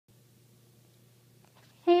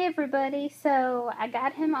Hey everybody, so I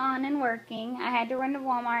got him on and working. I had to run to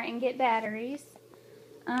Walmart and get batteries.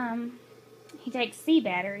 He takes C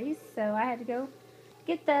batteries, so I had to go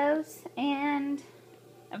get those, and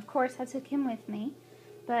of course I took him with me.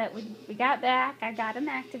 But we got back, I got him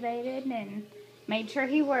activated and made sure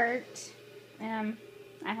he worked.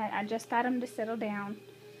 I just got him to settle down.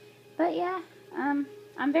 But yeah, I'm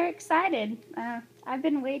very excited. I've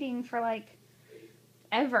been waiting for like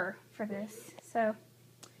ever for this, so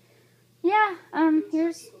yeah,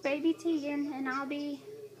 here's baby Teagan, and I'll be,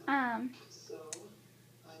 I'll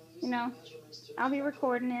be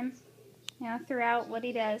recording him, throughout what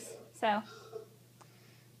he does. So,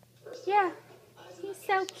 yeah, he's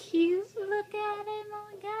so cute. Look at him. Oh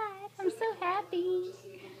my God, I'm so happy.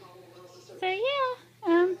 So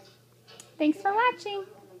yeah, thanks for watching.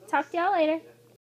 Talk to y'all later.